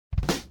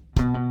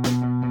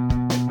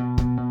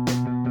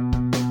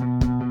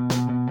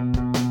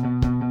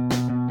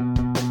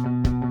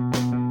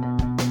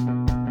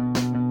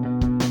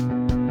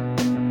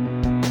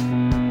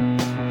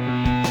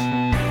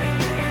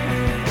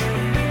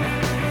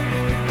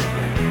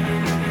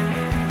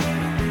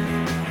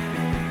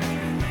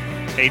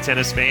Hey,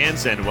 tennis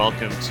fans, and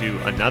welcome to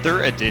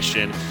another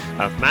edition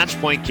of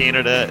Matchpoint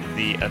Canada,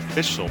 the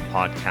official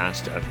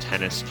podcast of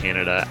Tennis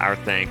Canada. Our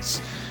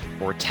thanks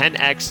for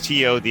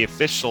 10XTO, the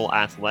official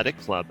athletic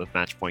club of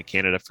Matchpoint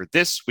Canada, for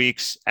this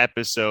week's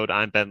episode.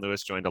 I'm Ben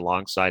Lewis, joined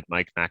alongside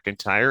Mike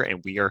McIntyre,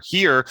 and we are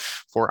here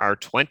for our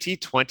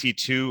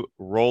 2022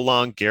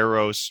 Roland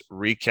Garros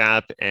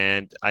recap.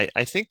 And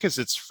I think because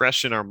it's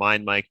fresh in our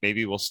mind, Mike,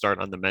 maybe we'll start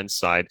on the men's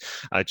side,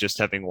 just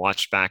having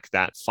watched back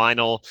that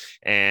final.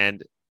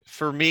 And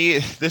for me,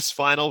 this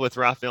final with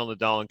Rafael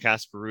Nadal and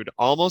Casper Ruud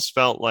almost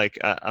felt like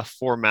a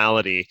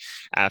formality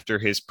after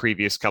his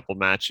previous couple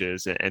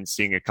matches and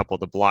seeing a couple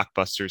of the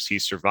blockbusters he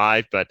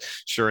survived. But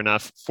sure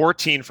enough,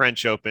 14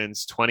 French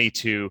Opens,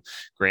 22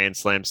 Grand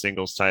Slam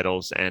singles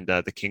titles, and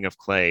the King of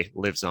Clay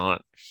lives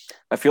on.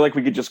 I feel like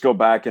we could just go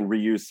back and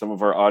reuse some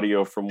of our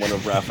audio from one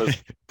of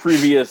Rafa's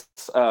previous,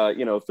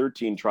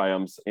 13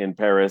 triumphs in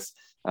Paris,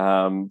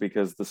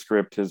 because the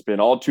script has been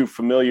all too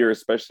familiar,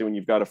 especially when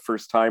you've got a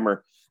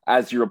first-timer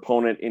as your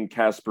opponent in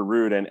Casper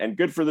Ruud, and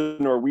good for the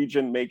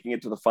Norwegian making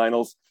it to the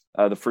finals,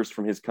 the first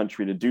from his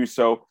country to do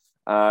so.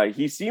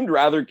 He seemed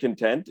rather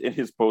content in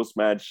his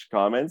post-match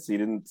comments. He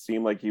didn't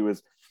seem like he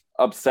was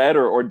upset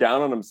or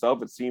down on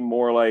himself. It seemed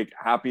more like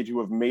happy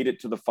to have made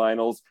it to the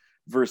finals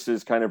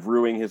versus kind of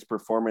ruining his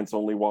performance,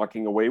 only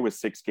walking away with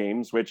 6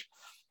 games, which,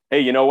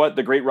 hey, you know what?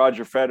 The great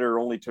Roger Federer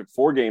only took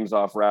 4 games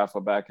off Rafa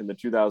back in the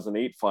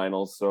 2008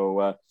 finals.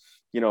 So,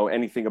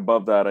 anything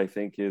above that, I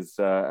think, is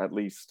at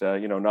least,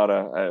 not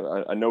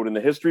a note in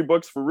the history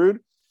books for Ruud.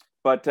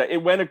 But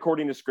it went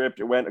according to script.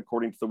 It went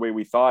according to the way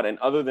we thought. And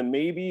other than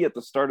maybe at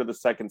the start of the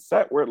second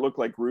set, where it looked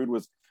like Ruud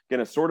was going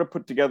to sort of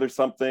put together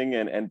something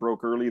and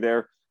broke early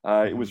there,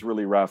 it was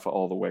really Rafa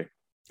all the way.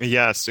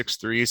 Yeah,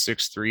 6-3,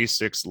 6-3,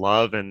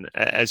 6-love. And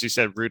as you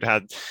said, Ruud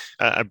had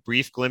a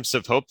brief glimpse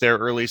of hope there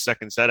early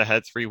second set,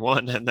 ahead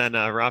 3-1. And then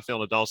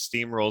Rafael Nadal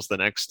steamrolls the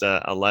next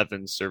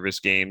 11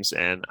 service games.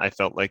 And I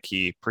felt like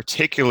he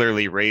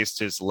particularly raised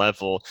his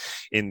level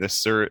in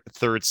the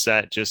third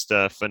set, just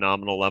a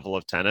phenomenal level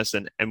of tennis.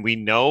 And we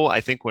know,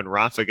 I think when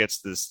Rafa gets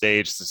to the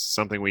stage, this is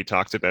something we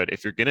talked about,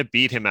 if you're going to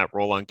beat him at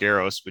Roland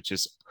Garros, which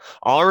is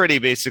already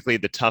basically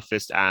the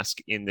toughest ask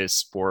in this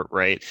sport,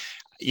 right?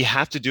 You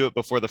have to do it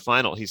before the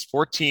final. He's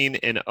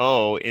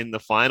 14-0 in the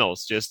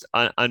finals, just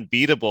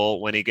unbeatable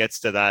when he gets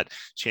to that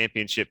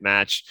championship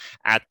match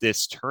at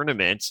this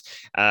tournament.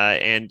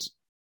 And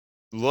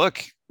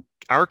look,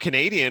 our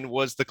Canadian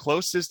was the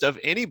closest of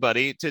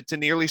anybody to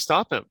nearly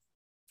stop him.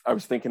 I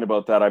was thinking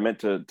about that. I meant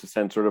to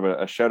send sort of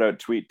a shout out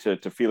tweet to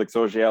Felix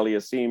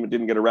Auger-Aliassime.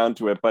 Didn't get around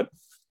to it, but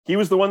he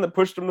was the one that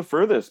pushed him the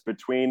furthest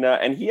between,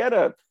 and he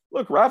had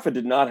look, Rafa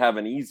did not have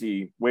an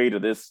easy way to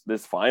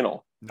this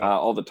final. No.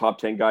 All the top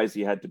 10 guys he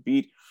had to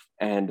beat,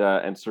 and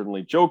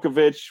certainly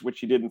Djokovic,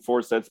 which he did in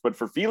 4 sets. But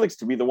for Felix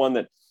to be the one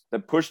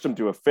that pushed him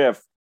to a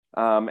 5th,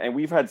 and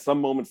we've had some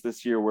moments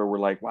this year where we're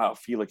like, wow,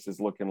 Felix is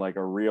looking like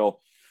a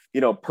real,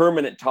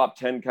 permanent top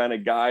 10 kind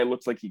of guy.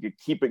 Looks like he could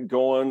keep it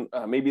going.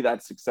 Maybe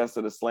that success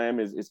at a slam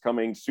is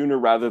coming sooner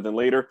rather than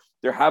later.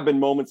 There have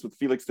been moments with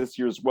Felix this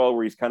year as well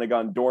where he's kind of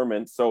gone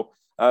dormant. So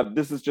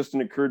this is just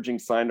an encouraging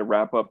sign to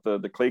wrap up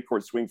the clay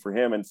court swing for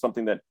him, and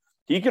something that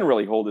he can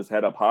really hold his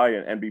head up high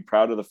and be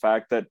proud of the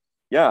fact that,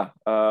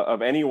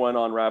 of anyone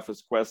on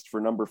Rafa's quest for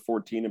number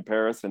 14 in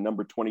Paris and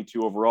number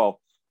 22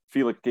 overall,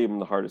 Felix gave him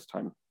the hardest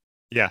time.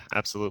 Yeah,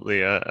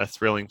 absolutely. A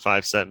thrilling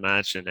 5-set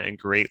match and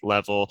great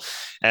level.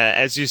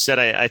 As you said,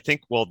 I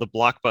think, the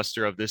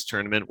blockbuster of this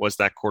tournament was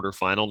that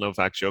quarterfinal,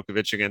 Novak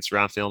Djokovic against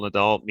Rafael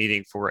Nadal,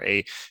 meeting for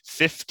a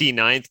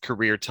 59th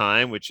career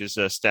time, which is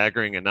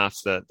staggering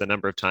enough, the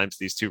number of times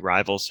these two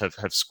rivals have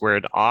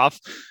squared off.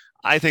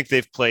 I think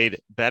they've played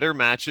better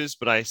matches,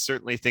 but I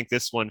certainly think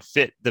this one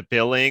fit the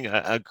billing.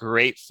 A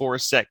great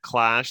 4-set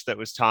clash that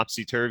was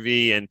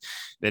topsy-turvy, and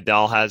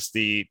Nadal has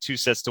the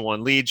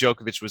 2-1 lead.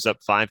 Djokovic was up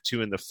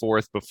 5-2 in the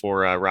 4th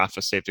before Rafa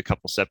saved a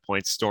couple set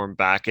points, stormed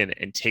back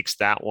and takes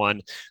that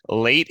one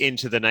late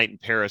into the night in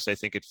Paris. I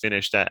think it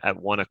finished at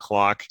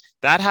 1:00.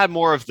 That had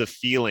more of the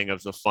feeling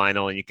of the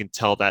final, and you can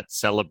tell that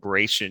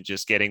celebration,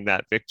 just getting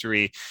that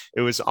victory.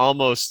 It was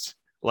almost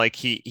like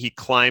he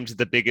climbed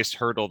the biggest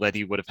hurdle that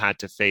he would have had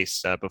to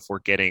face before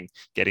getting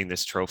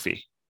this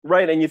trophy.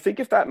 Right. And you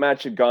think if that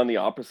match had gone the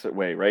opposite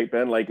way, right,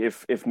 Ben? Like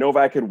if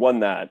Novak had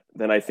won that,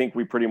 then I think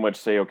we pretty much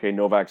say, okay,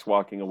 Novak's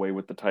walking away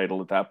with the title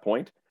at that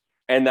point.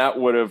 And that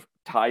would have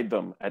tied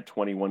them at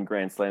 21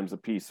 Grand Slams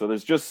apiece. So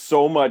there's just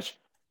so much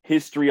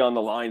history on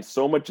the line,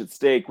 so much at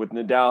stake, with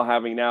Nadal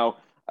having now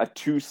a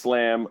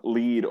 2-slam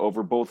lead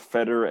over both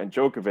Federer and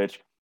Djokovic.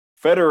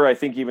 Federer, I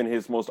think even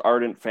his most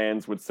ardent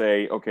fans would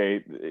say,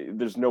 okay,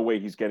 there's no way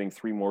he's getting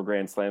 3 more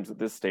Grand Slams at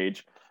this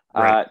stage.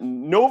 Right.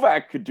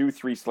 Novak could do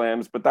 3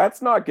 slams, but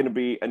that's not going to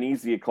be an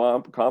easy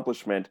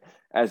accomplishment,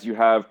 as you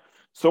have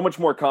so much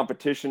more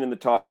competition in the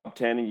top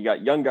 10, and you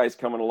got young guys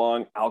coming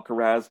along,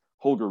 Alcaraz,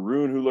 Holger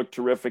Rune, who looked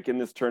terrific in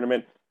this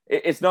tournament.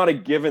 It's not a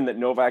given that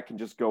Novak can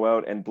just go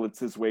out and blitz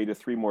his way to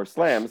 3 more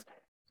slams.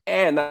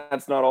 And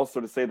that's not also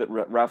to say that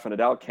Rafa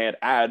Nadal can't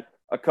add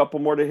a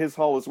couple more to his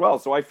haul as well.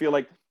 So I feel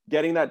like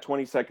getting that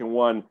 22nd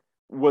one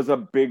was a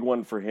big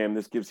one for him.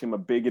 This gives him a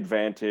big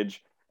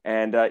advantage.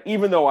 And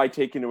even though I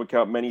take into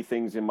account many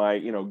things in my,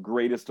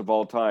 greatest of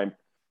all time,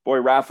 boy,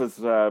 Rafa's,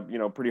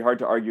 pretty hard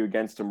to argue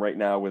against him right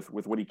now with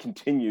what he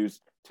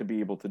continues to be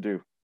able to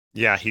do.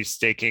 Yeah, he's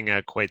staking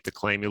quite the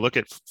claim. You look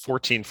at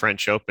 14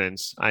 French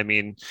Opens. I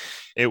mean,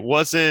 it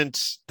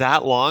wasn't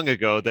that long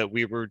ago that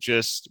we were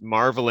just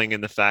marveling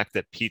in the fact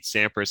that Pete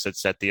Sampras had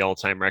set the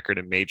all-time record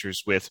in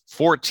majors with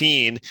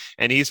 14,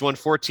 and he's won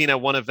 14 at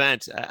one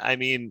event. I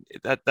mean,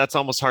 that's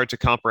almost hard to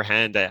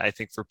comprehend, I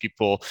think, for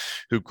people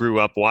who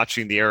grew up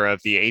watching the era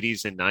of the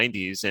 80s and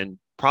 90s. And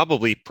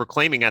probably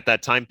proclaiming at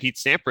that time Pete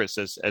Sampras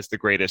as the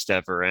greatest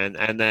ever,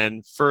 and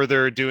then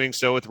further doing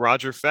so with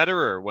Roger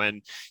Federer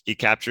when he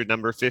captured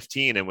number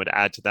 15 and would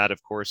add to that,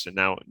 of course. And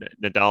now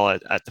Nadal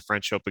at the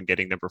French Open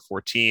getting number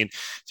 14. A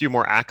few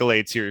more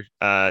accolades here.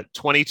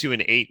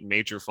 22-8 in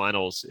major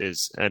finals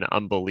is an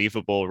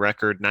unbelievable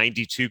record.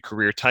 92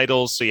 career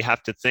titles. So you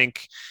have to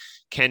think,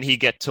 can he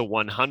get to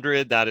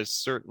 100? That is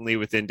certainly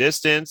within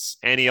distance.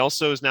 And he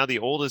also is now the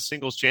oldest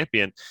singles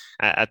champion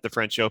at the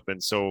French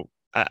Open. So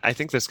I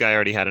think this guy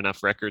already had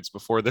enough records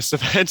before this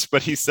event,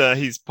 but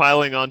he's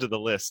piling onto the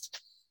list.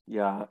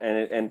 Yeah,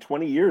 and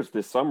 20 years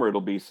this summer it'll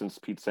be since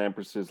Pete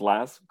Sampras's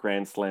last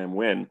Grand Slam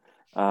win.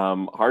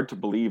 Hard to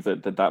believe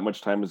that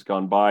much time has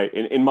gone by.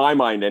 In my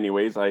mind,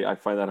 anyways, I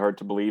find that hard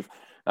to believe.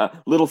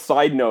 Little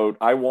side note,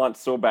 I want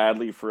so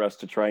badly for us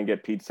to try and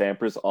get Pete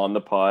Sampras on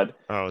the pod.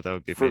 Oh, that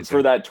would be amazing.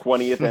 For that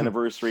 20th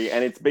anniversary.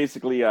 And it's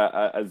basically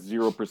a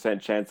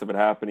 0% chance of it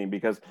happening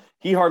because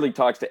he hardly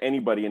talks to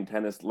anybody in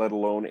tennis, let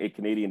alone a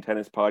Canadian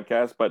tennis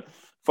podcast. But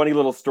funny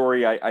little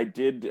story, I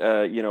did,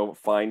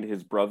 find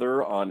his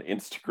brother on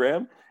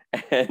Instagram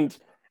and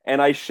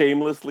I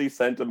shamelessly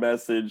sent a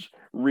message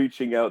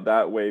reaching out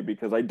that way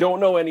because I don't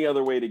know any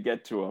other way to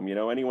get to him.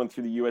 Anyone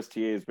through the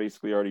USTA has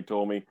basically already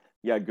told me,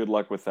 yeah, good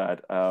luck with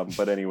that.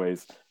 But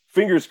anyways,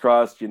 fingers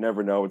crossed. You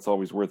never know. It's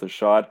always worth a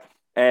shot.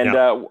 And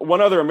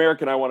one other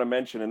American I want to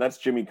mention, and that's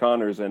Jimmy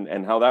Connors,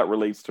 and how that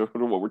relates to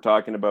what we're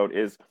talking about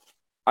is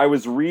I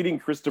was reading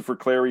Christopher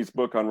Clary's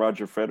book on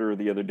Roger Federer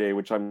the other day,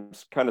 which I'm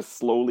kind of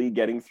slowly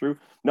getting through,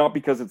 not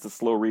because it's a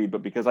slow read,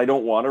 but because I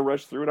don't want to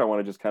rush through it. I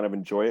want to just kind of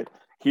enjoy it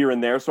here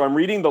and there. So I'm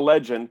reading The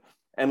Legend,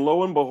 and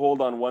lo and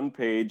behold, on one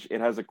page, it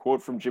has a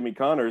quote from Jimmy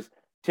Connors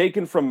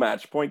taken from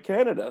Match Point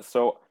Canada.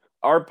 So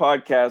our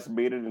podcast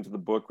made it into the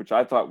book, which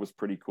I thought was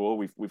pretty cool.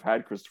 We've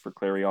had Christopher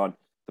Clary on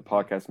the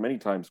podcast many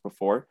times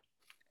before.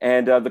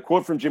 And the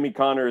quote from Jimmy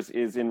Connors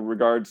is in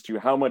regards to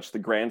how much the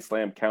Grand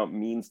Slam count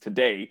means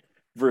today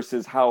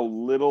versus how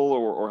little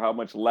or how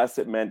much less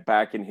it meant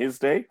back in his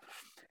day.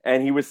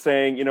 And he was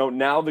saying,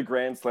 now the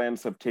Grand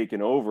Slams have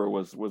taken over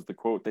was the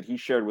quote that he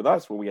shared with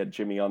us when we had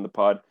Jimmy on the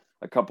pod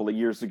a couple of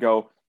years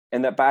ago.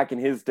 And that back in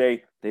his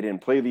day, they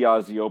didn't play the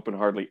Aussie Open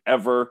hardly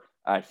ever.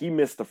 He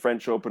missed the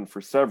French Open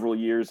for several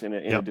years in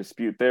a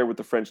dispute there with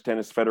the French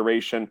Tennis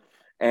Federation.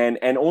 And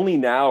only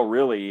now,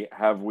 really,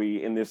 have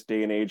we, in this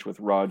day and age with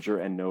Roger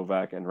and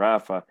Novak and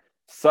Rafa,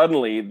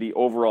 suddenly the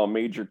overall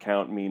major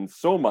count means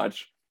so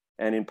much.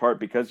 And in part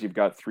because you've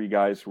got three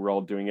guys who are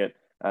all doing it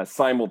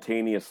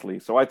simultaneously.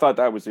 So I thought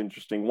that was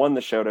interesting. One,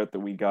 the shout out that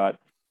we got.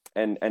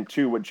 And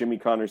two, what Jimmy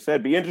Connors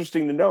said. Be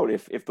interesting to note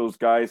if those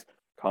guys,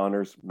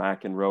 Connors,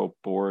 McEnroe,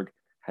 Borg,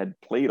 had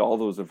played all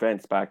those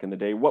events back in the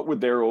day, what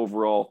would their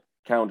overall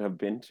count have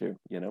been to,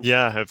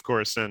 Yeah, of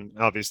course. And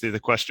obviously the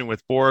question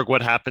with Borg,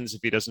 what happens if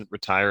he doesn't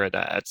retire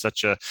at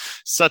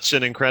such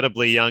an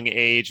incredibly young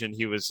age? And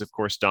he was, of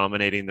course,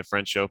 dominating the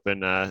French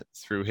Open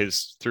through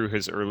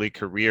his early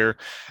career.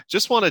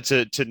 Just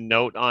wanted to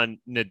note on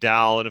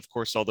Nadal, and of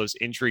course all those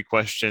injury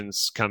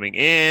questions coming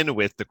in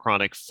with the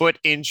chronic foot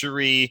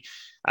injury.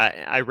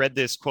 I read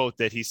this quote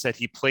that he said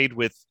he played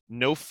with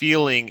no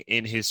feeling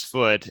in his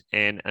foot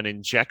and an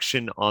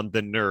injection on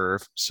the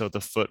nerve. So the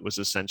foot was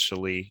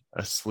essentially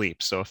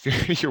asleep. So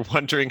if you're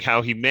wondering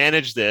how he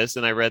managed this,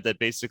 and I read that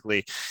basically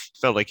he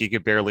felt like he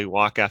could barely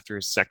walk after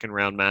his second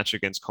round match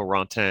against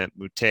Corentin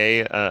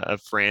Moutet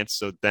of France.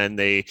 So then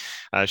they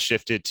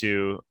shifted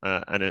to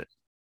an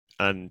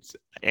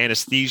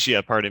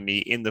anesthesia,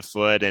 in the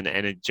foot and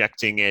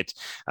injecting it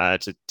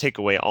to take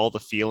away all the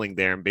feeling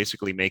there and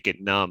basically make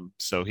it numb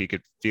so he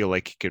could feel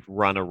like he could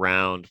run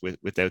around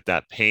without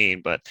that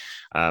pain. But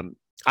I'm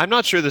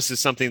not sure this is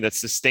something that's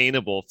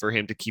sustainable for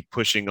him to keep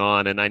pushing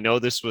on. And I know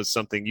this was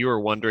something you were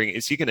wondering,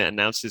 is he going to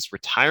announce his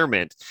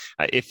retirement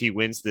if he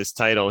wins this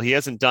title? He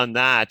hasn't done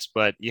that,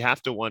 but you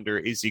have to wonder,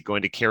 is he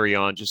going to carry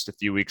on just a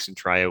few weeks and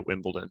try out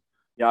Wimbledon?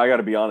 Yeah, I got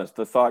to be honest.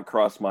 The thought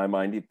crossed my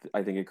mind.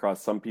 I think it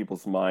crossed some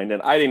people's mind,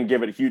 and I didn't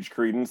give it huge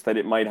credence that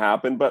it might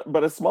happen,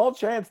 but a small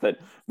chance that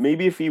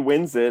maybe if he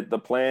wins it, the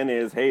plan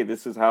is, hey,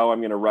 this is how I'm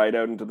going to ride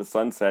out into the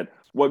sunset.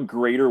 What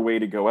greater way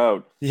to go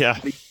out? Yeah,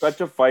 he's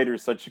such a fighter,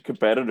 such a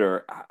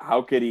competitor.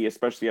 How could he,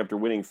 especially after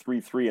winning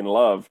 3-3 in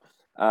love?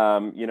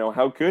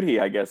 How could he?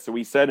 I guess so.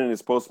 He said in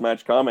his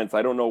post-match comments,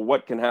 "I don't know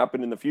what can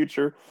happen in the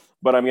future,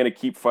 but I'm going to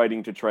keep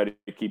fighting to try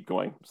to keep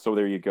going." So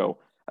there you go.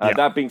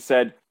 That being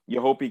said, you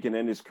hope he can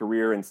end his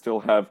career and still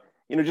have,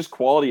 just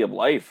quality of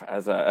life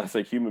as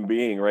a human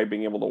being, right?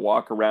 Being able to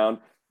walk around,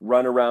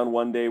 run around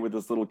one day with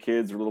his little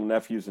kids or little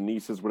nephews and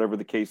nieces, whatever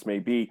the case may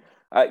be.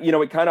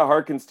 It kind of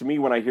harkens to me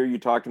when I hear you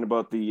talking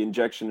about the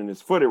injection in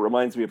his foot. It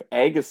reminds me of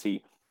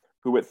Agassi,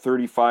 who at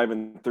 35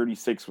 and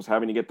 36 was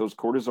having to get those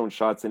cortisone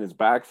shots in his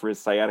back for his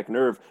sciatic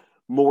nerve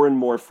more and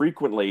more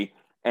frequently.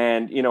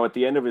 And, at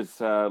the end of his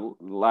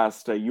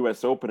last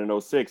U.S. Open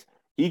in 06,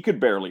 he could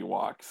barely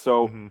walk.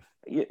 So,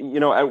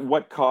 at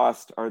what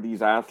cost are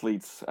these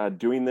athletes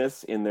doing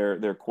this in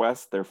their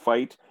quest, their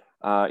fight?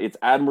 It's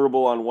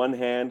admirable on one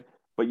hand,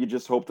 but you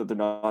just hope that they're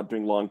not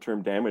doing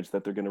long-term damage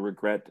that they're going to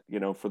regret,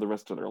 for the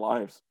rest of their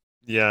lives.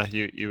 Yeah,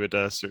 you would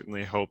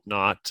certainly hope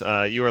not.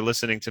 You are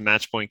listening to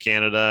Matchpoint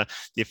Canada,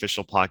 the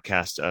official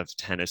podcast of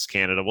Tennis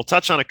Canada. We'll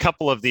touch on a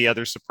couple of the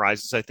other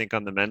surprises, I think,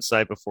 on the men's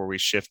side before we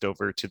shift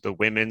over to the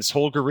women's.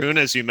 Holger Rune,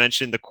 as you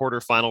mentioned, the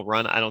quarterfinal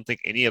run, I don't think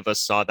any of us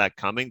saw that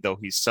coming, though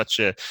he's such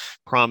a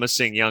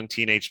promising young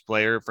teenage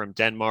player from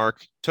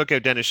Denmark. Took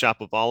out Denis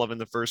Shapovalov in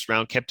the first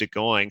round, kept it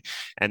going,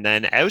 and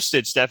then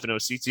ousted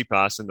Stefanos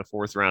Tsitsipas in the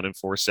fourth round in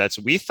 4 sets.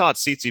 We thought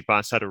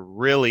Tsitsipas had a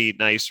really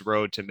nice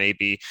road to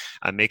maybe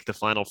make the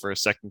final for a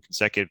second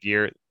consecutive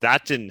year.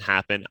 That didn't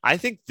happen. I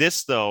think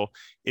this, though,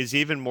 is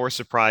even more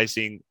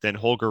surprising than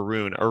Holger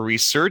Rune, a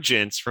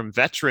resurgence from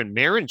veteran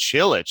Marin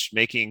Cilic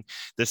making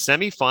the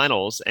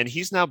semifinals, and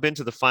he's now been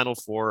to the Final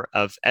Four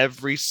of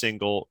every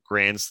single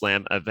Grand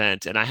Slam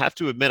event. And I have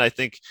to admit, I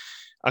think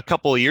a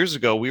couple of years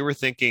ago, we were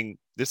thinking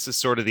this is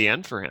sort of the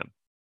end for him.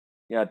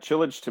 Yeah,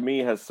 Cilic to me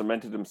has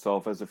cemented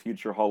himself as a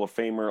future Hall of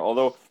Famer,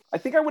 although I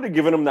think I would have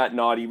given him that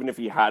nod even if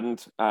he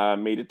hadn't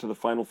made it to the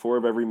Final Four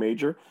of every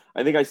major.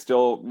 I think I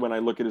still, when I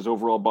look at his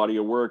overall body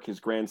of work, his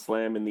Grand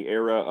Slam in the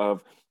era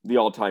of the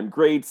all-time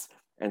greats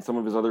and some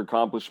of his other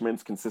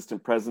accomplishments,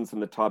 consistent presence in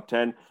the top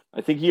 10,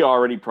 I think he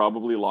already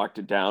probably locked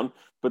it down.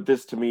 But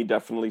this to me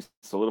definitely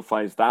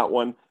solidifies that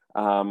one.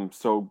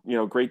 So,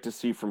 great to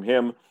see from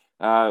him.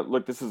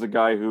 Look, this is a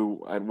guy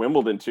who at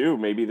Wimbledon too,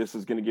 maybe this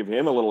is going to give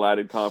him a little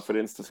added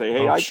confidence to say,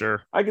 hey,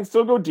 I can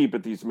still go deep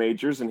at these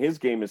majors. And his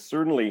game is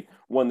certainly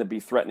one that'd be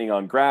threatening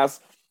on grass.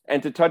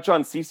 And to touch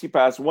on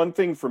Tsitsipas, one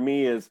thing for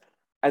me is,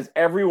 as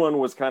everyone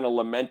was kind of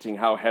lamenting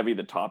how heavy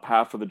the top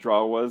half of the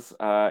draw was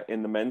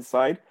in the men's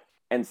side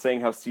and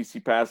saying how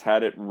Tsitsipas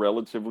had it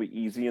relatively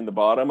easy in the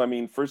bottom. I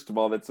mean, first of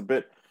all, that's a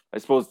bit, I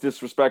suppose,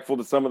 disrespectful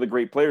to some of the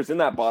great players in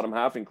that bottom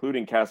half,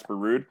 including Casper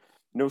Ruud.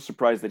 No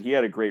surprise that he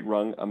had a great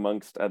run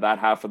amongst that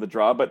half of the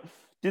draw. But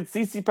did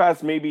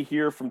Tsitsipas maybe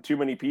hear from too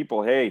many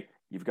people, hey,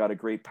 you've got a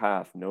great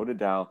path. No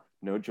Nadal,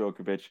 no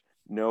Djokovic,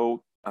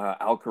 no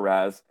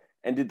Alcaraz.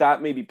 And did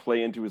that maybe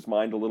play into his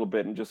mind a little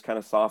bit and just kind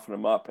of soften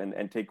him up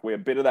and take away a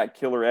bit of that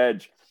killer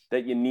edge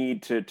that you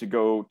need to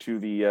go to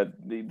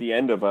the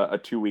end of a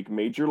 2-week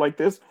major like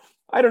this?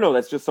 I don't know.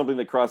 That's just something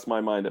that crossed my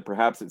mind, that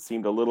perhaps it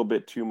seemed a little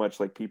bit too much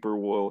like people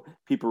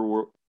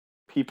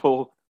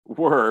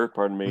were,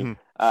 pardon me,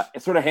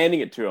 sort of handing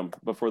it to him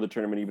before the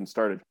tournament even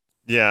started.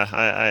 Yeah,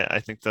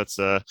 I think that's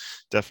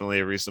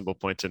definitely a reasonable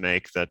point to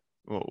make, that,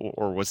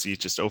 or was he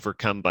just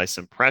overcome by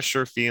some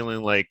pressure,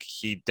 feeling like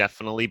he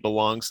definitely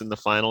belongs in the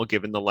final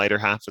given the lighter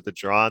half of the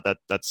draw?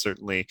 That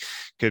certainly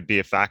could be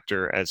a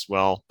factor as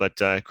well. But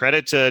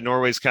credit to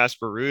Norway's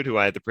Casper Ruud, who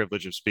I had the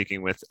privilege of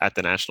speaking with at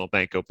the National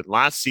Bank Open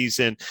last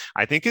season.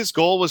 I think his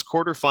goal was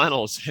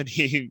quarterfinals, and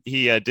he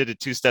did it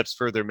 2 steps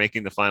further,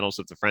 making the finals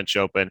of the French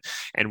Open,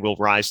 and will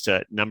rise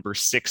to number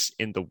 6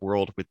 in the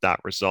world with that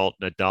result.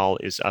 Nadal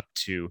is up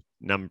to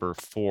number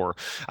 4.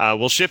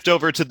 We'll shift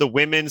over to the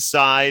women's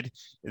side.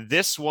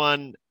 This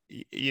one,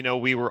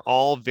 we were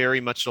all very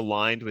much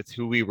aligned with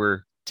who we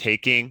were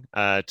taking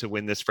to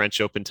win this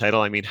French Open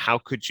title. I mean, how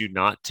could you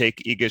not take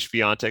Iga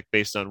Swiatek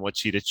based on what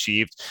she'd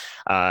achieved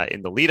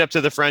in the lead up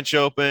to the French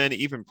Open,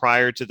 even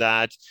prior to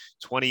that,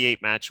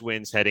 28 match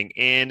wins heading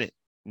in.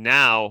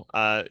 Now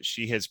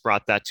she has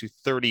brought that to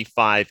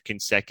 35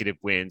 consecutive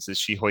wins as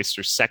she hoists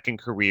her second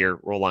career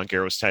Roland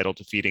Garros title,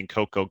 defeating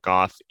Coco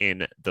Gauff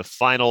in the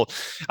final.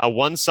 A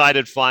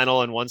one-sided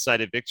final and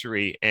one-sided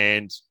victory.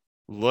 And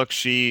look,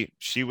 she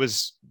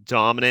was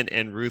dominant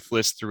and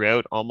ruthless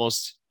throughout,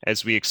 almost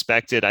as we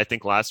expected. I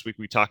think last week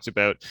we talked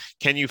about,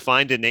 can you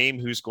find a name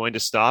who's going to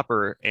stop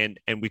her? And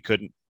we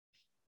couldn't.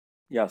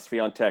 Yeah,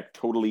 Swiatek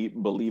totally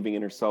believing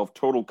in herself,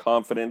 total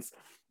confidence.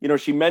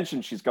 She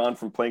mentioned she's gone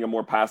from playing a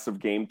more passive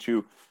game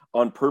to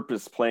on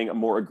purpose playing a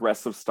more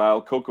aggressive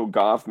style. Coco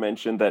Gauff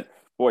mentioned that,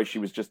 boy, she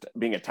was just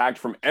being attacked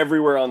from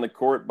everywhere on the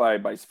court by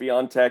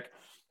Swiatek.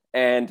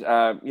 And,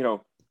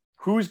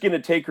 who's going to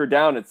take her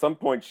down? At some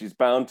point, she's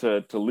bound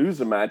to lose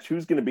a match.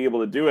 Who's going to be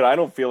able to do it? I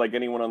don't feel like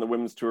anyone on the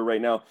women's tour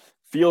right now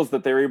feels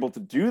that they're able to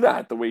do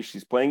that the way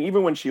she's playing.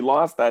 Even when she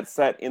lost that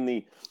set in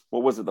the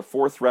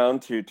 4th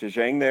round to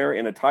Zhang there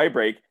in a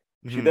tiebreak,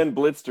 she then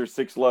blitzed her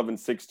 6-love and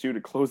 6-2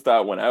 to close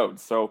that one out.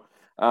 So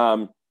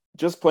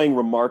just playing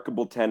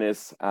remarkable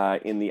tennis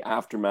in the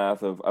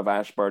aftermath of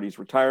Ash Barty's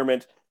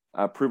retirement,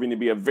 proving to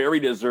be a very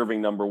deserving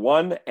number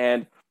 1,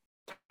 and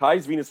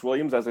ties Venus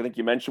Williams, as I think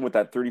you mentioned, with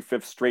that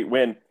 35th straight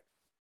win,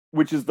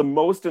 which is the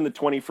most in the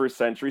 21st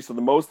century. So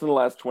the most in the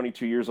last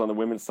 22 years on the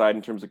women's side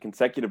in terms of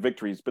consecutive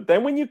victories. But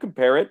then when you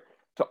compare it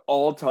to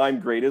all-time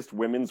greatest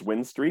women's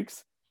win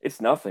streaks,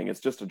 it's nothing. It's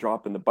just a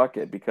drop in the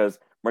bucket because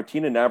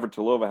Martina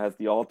Navratilova has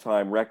the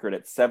all-time record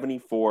at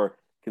 74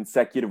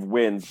 consecutive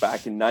wins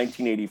back in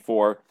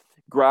 1984.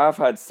 Graf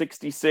had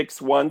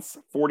 66 once,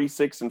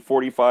 46 and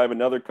 45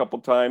 another couple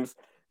times.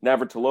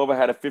 Navratilova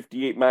had a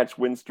 58 match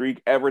win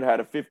streak. Everett had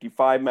a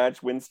 55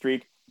 match win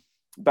streak.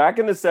 Back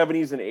in the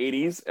 70s and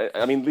 80s,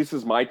 I mean, this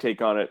is my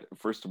take on it,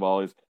 first of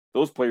all, is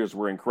those players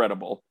were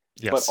incredible.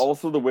 Yes. But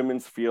also the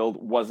women's field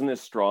wasn't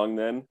as strong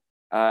then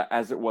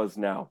as it was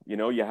now. You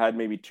know, you had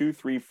maybe 2,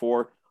 3,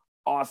 4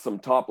 awesome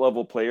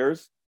top-level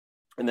players,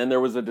 and then there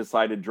was a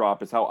decided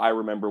drop, is how I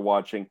remember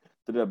watching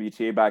the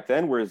WTA back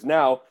then, whereas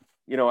now,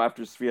 you know,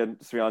 after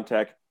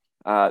Swiatek,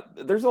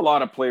 there's a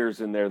lot of players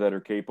in there that are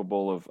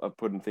capable of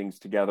putting things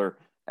together.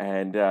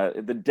 And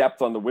the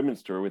depth on the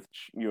women's tour, which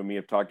you and me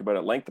have talked about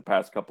at length the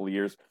past couple of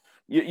years,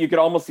 you could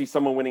almost see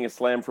someone winning a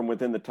slam from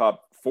within the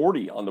top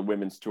 40 on the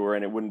women's tour,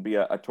 and it wouldn't be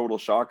a total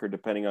shocker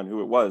depending on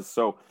who it was.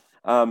 So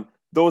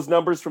those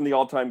numbers from the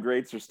all-time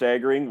greats are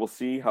staggering. We'll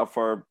see how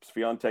far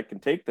Swiatek can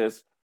take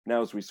this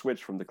now as we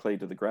switch from the clay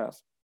to the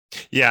grass.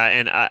 Yeah,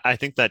 and I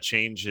think that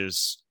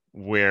changes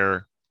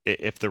where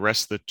if the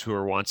rest of the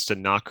tour wants to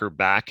knock her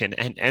back and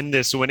end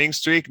this winning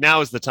streak,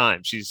 now is the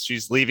time.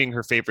 She's leaving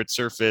her favorite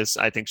surface.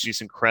 I think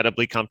she's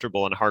incredibly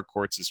comfortable on hard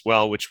courts as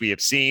well, which we have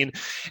seen.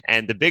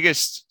 And the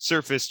biggest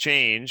surface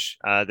change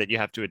that you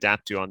have to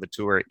adapt to on the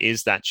tour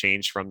is that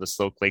change from the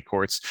slow clay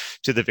courts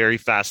to the very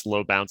fast,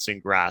 low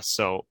bouncing grass.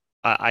 So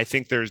I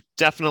think there's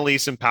definitely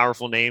some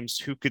powerful names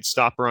who could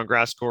stop her on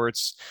grass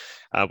courts.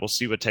 We'll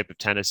see what type of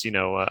tennis,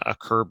 a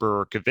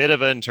Kerber or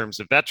Kvitova in terms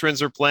of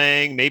veterans are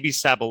playing. Maybe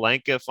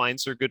Sabalenka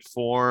finds her good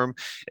form.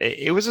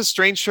 It was a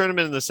strange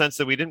tournament in the sense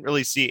that we didn't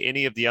really see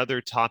any of the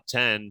other top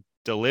 10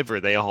 deliver.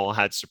 They all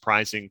had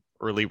surprising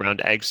early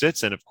round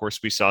exits, and of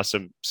course we saw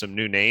some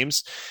new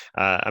names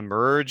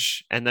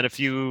emerge, and then a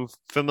few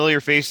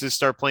familiar faces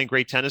start playing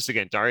great tennis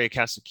again. Daria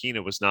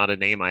Kasatkina was not a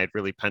name I had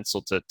really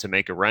penciled to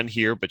make a run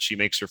here, but she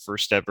makes her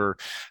first ever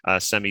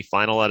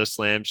semifinal at a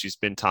slam. She's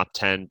been top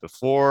 10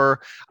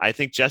 before. I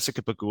think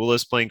Jessica Pegula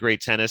is playing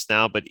great tennis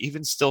now, but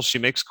even still she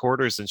makes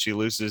quarters and she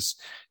loses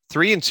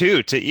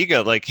 3-2 to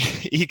Iga. Like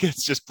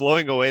Iga's just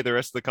blowing away the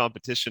rest of the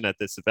competition at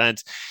this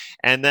event.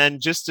 And then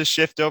just to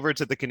shift over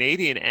to the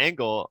Canadian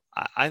angle,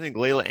 I think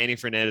Leila Annie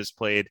Fernandez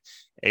played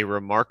a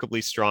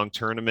remarkably strong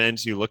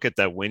tournament. You look at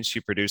that win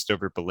she produced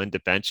over Belinda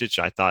Bencic.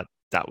 I thought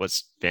that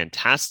was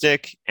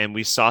fantastic. And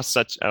we saw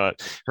such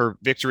her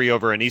victory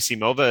over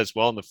Anisimova as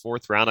well in the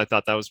fourth round. I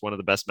thought that was one of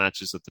the best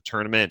matches of the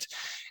tournament.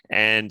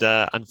 And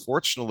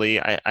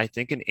unfortunately, I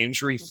think an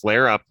injury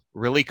flare-up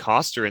really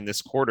cost her in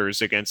this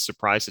quarters against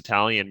surprise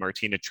Italian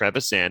Martina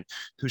Trevisan,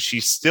 who she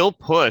still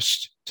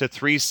pushed to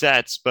 3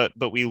 sets, but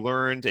we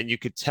learned, and you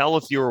could tell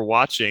if you were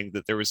watching,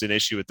 that there was an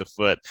issue with the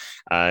foot,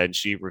 and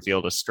she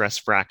revealed a stress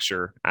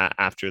fracture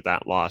after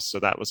that loss. So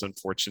that was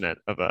unfortunate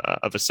of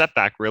a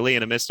setback, really,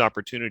 and a missed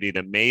opportunity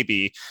to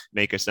maybe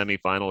make a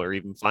semifinal or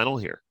even final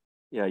here.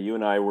 Yeah, you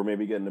and I were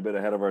maybe getting a bit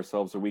ahead of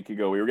ourselves a week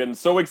ago. We were getting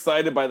so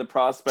excited by the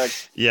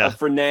prospect of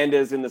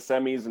Fernandez in the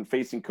semis and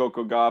facing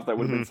Coco Gauff. That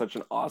would have been such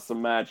an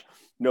awesome match.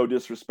 No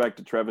disrespect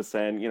to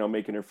Trevisan,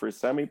 making her first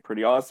semi.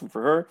 Pretty awesome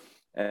for her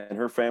and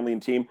her family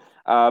and team.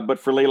 But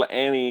for Leila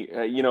Annie,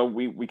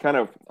 we kind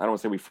of, I don't want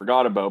to say we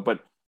forgot about,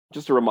 but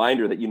just a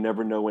reminder that you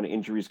never know when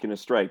injury is going to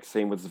strike.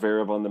 Same with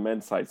Zverev on the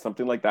men's side.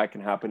 Something like that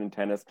can happen in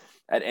tennis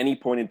at any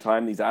point in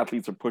time. These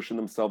athletes are pushing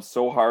themselves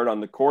so hard on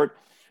the court.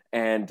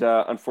 And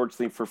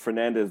unfortunately for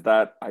Fernandez,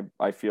 that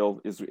I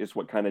feel is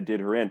what kind of did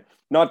her in.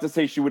 Not to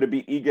say she would have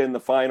beat Iga in the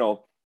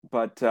final,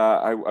 but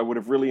I would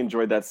have really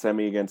enjoyed that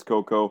semi against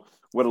Coco.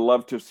 Would have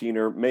loved to have seen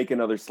her make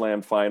another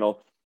slam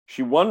final.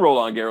 She won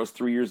Roland Garros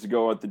 3 years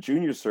ago at the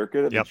junior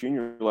circuit, at the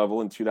junior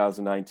level in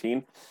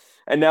 2019.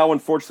 And now,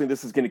 unfortunately,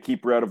 this is going to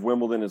keep her out of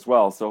Wimbledon as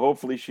well. So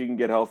hopefully she can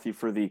get healthy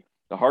for the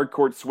hard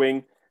court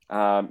swing.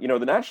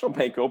 The National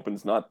Bank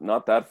Open's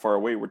not that far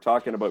away. We're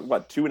talking about,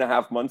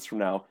 2.5 months from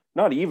now?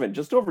 Not even,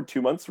 just over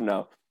 2 months from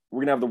now. We're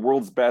going to have the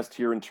world's best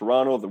here in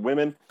Toronto, the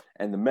women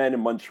and the men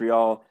in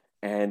Montreal.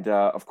 And,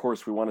 of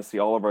course, we want to see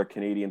all of our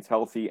Canadians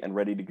healthy and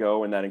ready to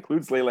go. And that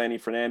includes Leila Annie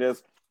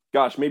Fernandez.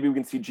 Gosh, maybe we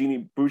can see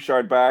Jeannie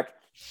Bouchard back.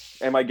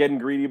 Am I getting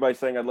greedy by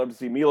saying I'd love to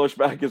see Milos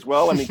back as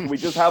well? I mean, can we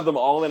just have them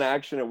all in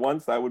action at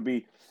once? That would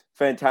be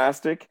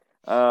fantastic.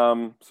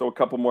 So a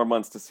couple more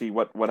months to see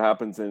what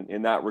happens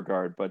in that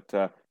regard.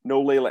 But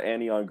no Leila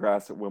Annie on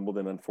grass at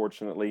Wimbledon,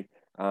 unfortunately.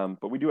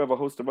 But we do have a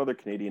host of other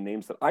Canadian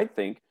names that I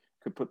think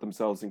could put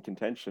themselves in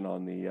contention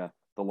on the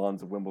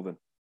lawns of Wimbledon.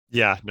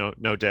 Yeah,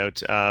 no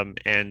doubt.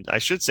 And I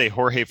should say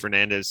Jorge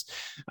Fernandez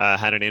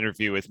had an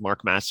interview with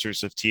Mark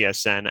Masters of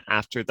TSN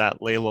after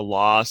that Leila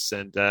loss.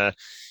 And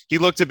he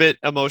looked a bit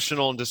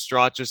emotional and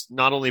distraught, just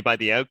not only by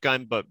the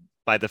outcome, but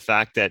by the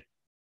fact that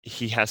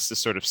he has to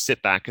sort of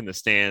sit back in the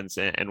stands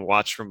and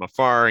watch from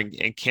afar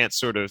and can't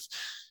sort of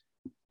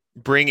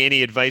bring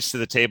any advice to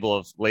the table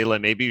of Leila,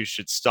 maybe you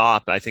should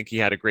stop. I think he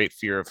had a great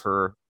fear of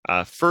her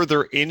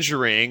further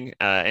injuring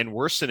and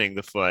worsening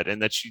the foot,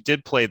 and that she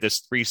did play this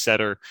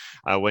three-setter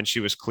when she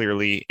was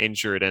clearly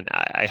injured. And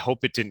I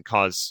hope it didn't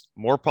cause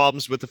more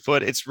problems with the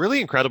foot. It's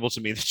really incredible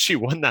to me that she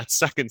won that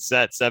second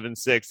set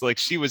 7-6. Like,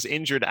 she was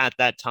injured at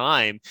that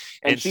time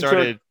And and she took,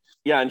 started.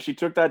 yeah, and she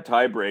took that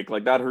tie break.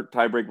 Like that, her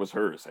tie break was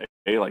hers.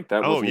 Like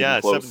that Oh wasn't even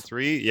yeah, close.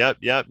 7-3. Yep,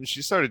 yep. And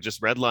she started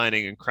just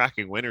redlining and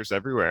cracking winners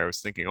everywhere. I was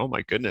thinking, oh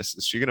my goodness,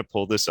 is she going to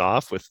pull this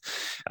off with,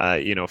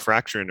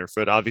 fracture in her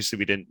foot? Obviously,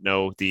 we didn't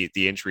know the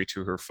injury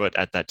to her foot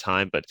at that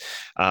time, but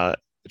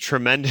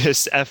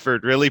tremendous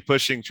effort, really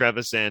pushing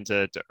Trevisan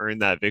to earn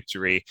that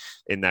victory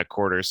in that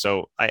quarter.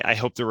 So I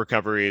hope the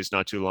recovery is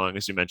not too long.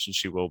 As you mentioned,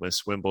 she will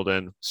miss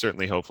Wimbledon.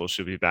 Certainly hopeful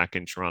she'll be back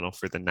in Toronto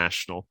for the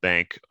National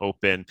Bank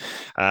Open.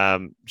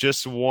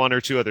 Just one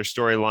or two other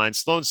storylines.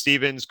 Sloane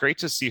Stevens, great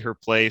to see her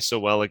play so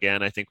well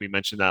again. I think we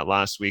mentioned that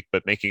last week,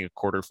 but making a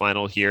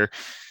quarterfinal here.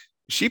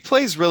 She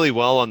plays really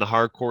well on the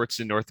hard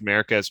courts in North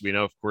America, as we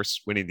know, of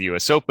course, winning the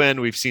US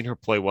Open. We've seen her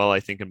play well, I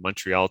think, in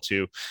Montreal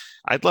too.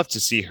 I'd love to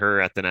see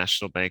her at the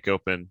National Bank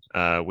Open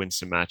win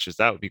some matches.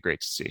 That would be great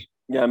to see.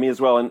 Yeah, me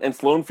as well. And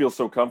Sloane feels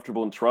so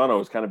comfortable in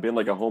Toronto. It's kind of been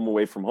like a home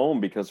away from home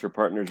because her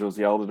partner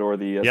Josie Altidore,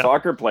 the Yep.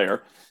 soccer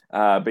player,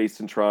 based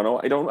in Toronto.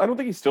 I don't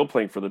think he's still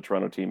playing for the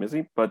Toronto team, is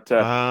he? But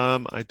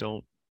I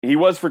don't he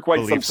was for quite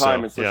some believe time,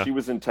 so. and so Yeah. she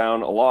was in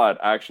town a lot.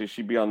 Actually,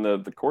 she'd be on the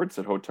courts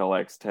at Hotel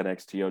X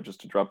 10XTO, just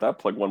to drop that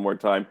plug one more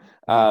time,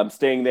 Mm.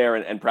 staying there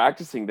and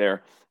practicing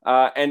there.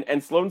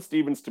 And Sloane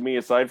Stevens, to me,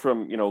 aside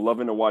from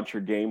loving to watch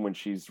her game when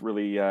she's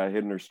really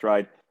hitting her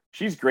stride,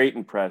 she's great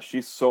in press.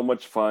 She's so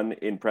much fun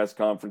in press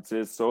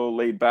conferences, so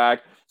laid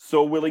back,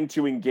 so willing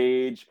to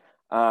engage.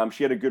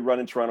 She had a good run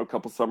in Toronto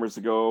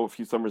a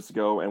few summers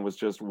ago, and was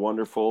just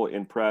wonderful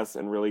in press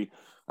and really,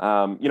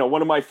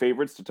 one of my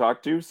favorites to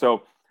talk to.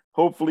 So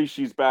hopefully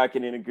she's back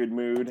and in a good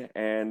mood.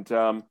 And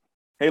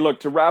hey, look,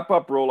 to wrap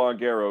up Roland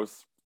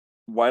Garros,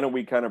 why don't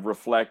we kind of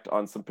reflect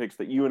on some picks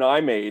that you and I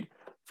made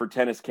for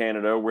Tennis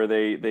Canada, where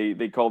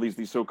they call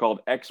these so-called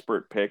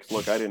expert picks.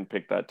 Look, I didn't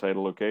pick that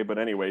title, okay, but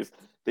anyways,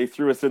 they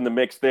threw us in the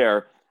mix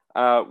there.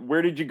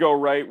 Where did you go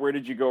right? Where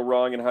did you go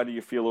wrong? And how do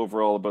you feel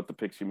overall about the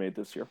picks you made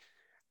this year?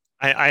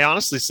 I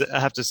honestly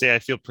have to say I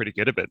feel pretty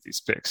good about these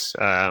picks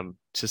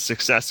to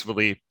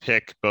successfully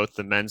pick both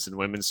the men's and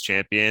women's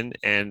champion.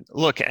 And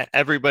look,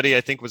 everybody I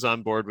think was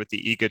on board with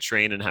the Iga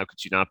train, and how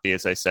could you not be,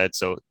 as I said.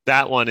 So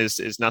that one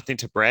is nothing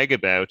to brag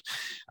about.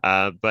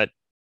 But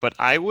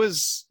I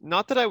was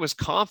not that I was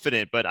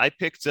confident, but I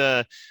picked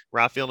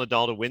Rafael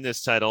Nadal to win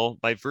this title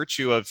by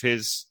virtue of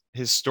his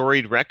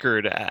storied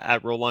record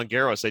at Roland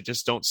Garros. I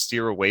just don't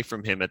steer away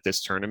from him at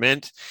this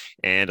tournament.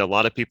 And a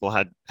lot of people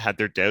had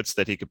their doubts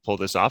that he could pull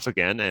this off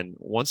again. And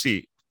once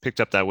he picked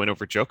up that win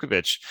over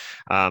Djokovic,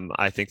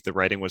 I think the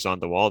writing was on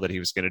the wall that he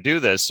was going to do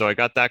this. So I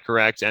got that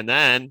correct. And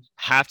then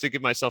have to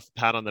give myself a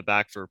pat on the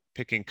back for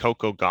picking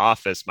Coco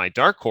Gauff as my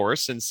dark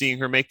horse and seeing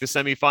her make the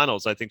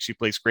semifinals. I think she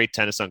plays great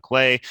tennis on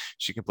clay.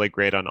 She can play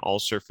great on all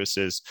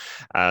surfaces.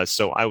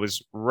 So I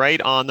was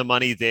right on the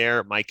money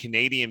there. My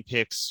Canadian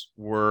picks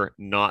were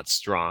not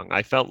strong.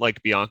 I felt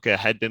like Bianca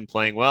had been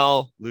playing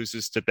well,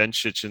 loses to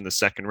Bencic in the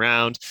second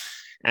round.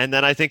 And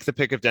then I think the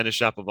pick of Denis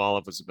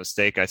Shapovalov was a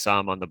mistake. I saw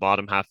him on the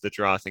bottom half of the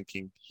draw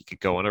thinking he could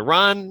go on a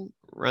run,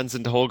 runs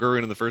into Holger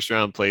Rune in the first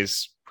round,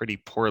 plays pretty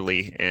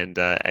poorly, and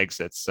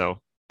exits.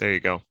 So there you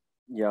go.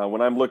 Yeah,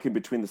 when I'm looking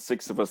between the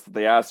six of us that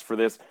they asked for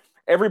this,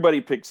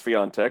 everybody picks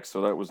Swiatek,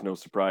 so that was no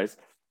surprise.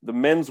 The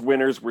men's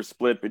winners were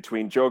split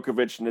between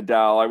Djokovic and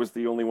Nadal. I was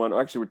the only one.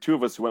 Actually, there were two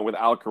of us who went with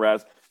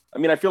Alcaraz. I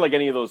mean, I feel like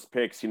any of those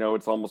picks,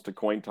 it's almost a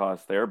coin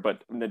toss there.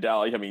 But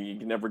Nadal, I mean, you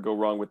can never go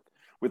wrong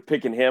with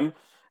picking him.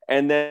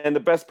 And then the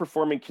best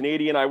performing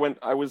Canadian,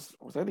 was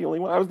I the only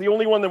one? I was the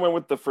only one that went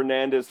with the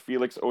Fernandez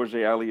Felix Auger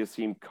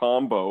Aliassime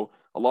combo.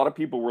 A lot of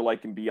people were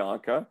liking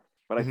Bianca,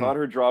 but I Mm-hmm. thought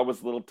her draw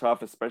was a little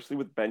tough, especially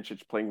with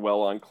Bencic playing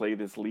well on clay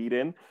this lead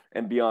in,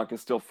 and Bianca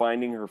still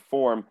finding her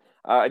form.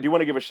 I do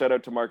want to give a shout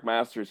out to Mark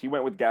Masters. He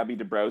went with Gabby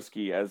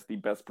Dabrowski as the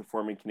best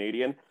performing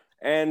Canadian,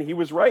 and he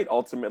was right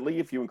ultimately.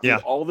 If you include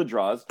Yeah. all the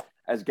draws,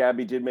 as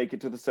Gabby did make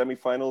it to the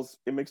semifinals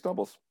in mixed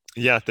doubles.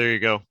 Yeah, there you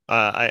go.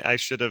 I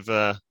should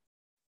have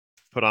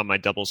put on my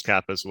doubles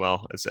cap as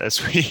well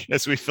as we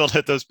as we filled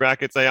out those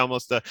brackets. I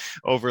almost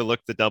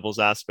overlooked the doubles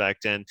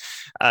aspect, and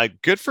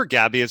good for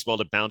Gabby as well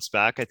to bounce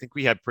back. I think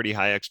we had pretty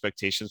high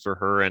expectations for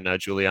her and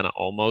Juliana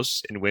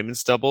Olmos in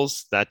women's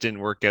doubles. That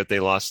didn't work out.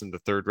 They lost in the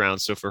third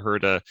round. So for her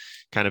to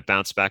kind of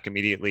bounce back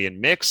immediately in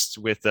mixed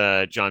with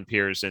John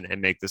Peers and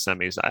make the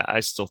semis, I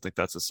still think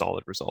that's a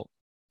solid result.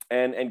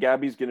 And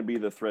Gabby's going to be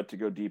the threat to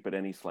go deep at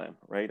any slam,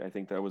 right? I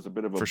think that was a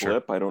bit of a For sure.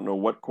 blip. I don't know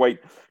what quite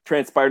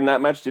transpired in that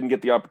match. Didn't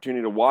get the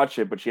opportunity to watch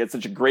it, but she had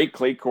such a great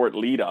clay court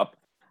lead up.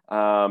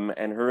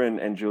 And her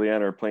and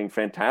Juliana are playing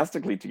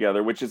fantastically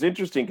together, which is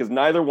interesting because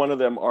neither one of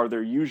them are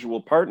their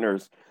usual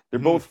partners. They're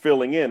Mhm. both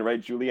filling in,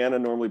 right? Juliana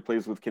normally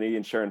plays with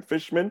Canadian Sharon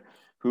Fishman,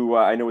 who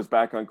I know is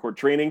back on court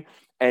training,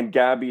 and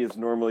Gabby is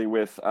normally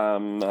with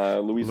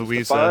Louisa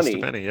Louisa Stefani,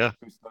 Stefani, yeah.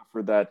 who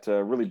suffered that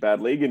really bad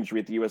leg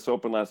injury at the U.S.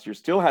 Open last year.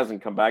 Still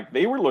hasn't come back.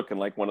 They were looking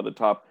like one of the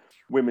top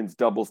women's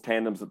doubles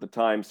tandems at the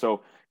time.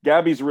 So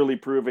Gabby's really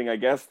proving, I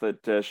guess,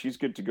 that she's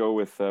good to go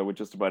with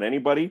just about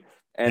anybody.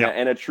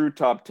 And a true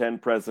top 10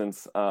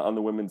 presence on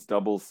the women's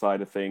doubles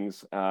side of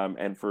things.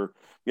 And for,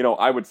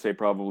 I would say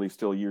probably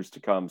still years to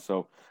come.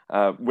 So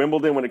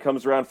Wimbledon, when it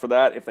comes around for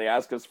that, if they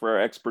ask us for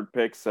our expert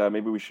picks,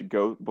 maybe we should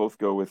both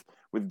go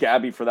with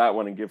Gabby for that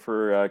one and give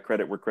her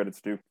credit where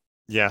credit's due.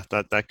 Yeah,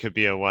 that could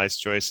be a wise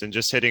choice. And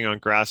just hitting on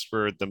grass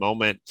for the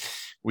moment,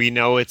 we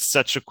know it's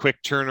such a quick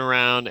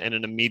turnaround and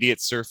an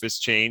immediate surface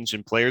change,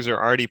 and players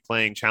are already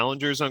playing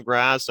challengers on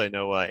grass. I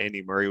know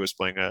Andy Murray was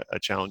playing a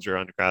challenger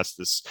on grass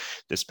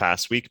this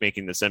past week,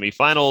 making the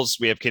semifinals.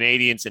 We have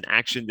Canadians in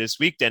action this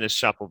week. Denis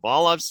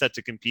Shapovalov set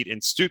to compete in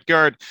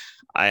Stuttgart.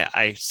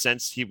 I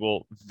sense he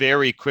will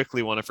very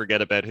quickly want to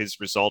forget about his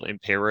result in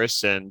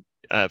Paris, and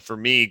for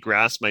me,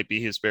 grass might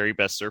be his very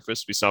best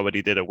surface. We saw what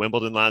he did at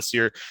Wimbledon last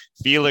year.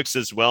 Felix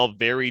as well,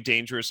 very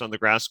dangerous on the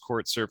grass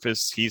court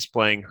surface. He's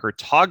playing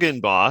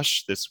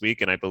Hertogenbosch this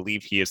week, and I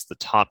believe he is the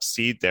top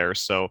seed there.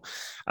 So,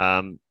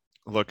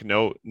 look,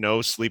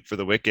 no sleep for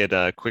the wicked.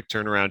 Quick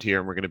turnaround here,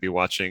 and we're going to be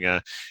watching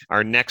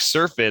our next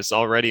surface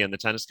already on the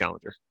tennis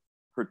calendar.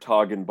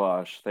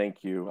 Hertogenbosch,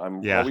 thank you.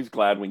 I'm always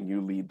glad when you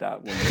lead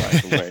that one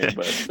right away.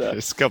 But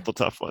there's a couple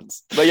tough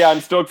ones. But yeah,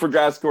 I'm stoked for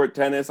grass court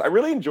tennis. I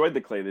really enjoyed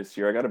the clay this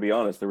year. I got to be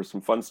honest. There were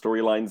some fun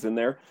storylines in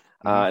there.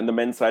 And the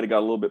men's side, it got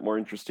a little bit more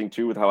interesting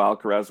too with how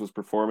Alcaraz was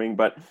performing.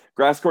 But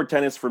grass court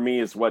tennis for me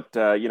is what,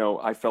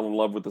 I fell in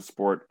love with the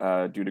sport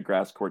due to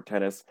grass court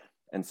tennis.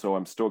 And so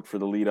I'm stoked for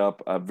the lead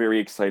up. Very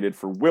excited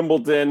for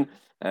Wimbledon.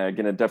 Going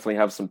to definitely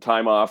have some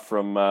time off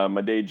from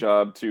my day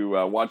job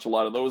to watch a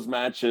lot of those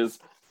matches.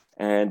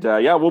 And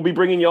we'll be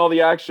bringing you all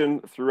the action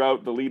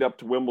throughout the lead up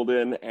to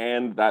Wimbledon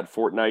and that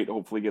fortnight.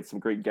 Hopefully get some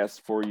great guests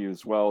for you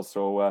as well.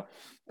 So,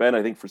 Ben,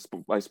 I think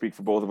I speak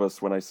for both of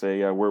us when I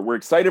say we're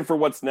excited for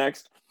what's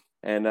next.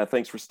 And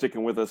thanks for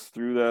sticking with us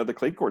through the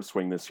clay court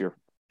swing this year.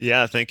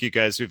 Yeah, thank you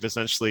guys. We've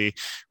essentially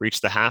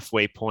reached the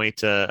halfway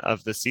point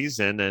of the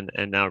season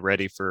and now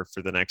ready for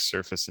the next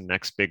surface and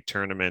next big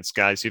tournaments.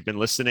 Guys, you've been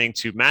listening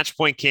to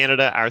Matchpoint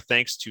Canada. Our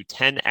thanks to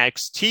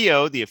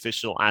 10XTO, the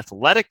official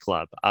athletic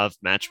club of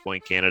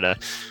Matchpoint Canada.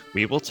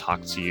 We will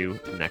talk to you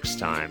next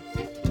time.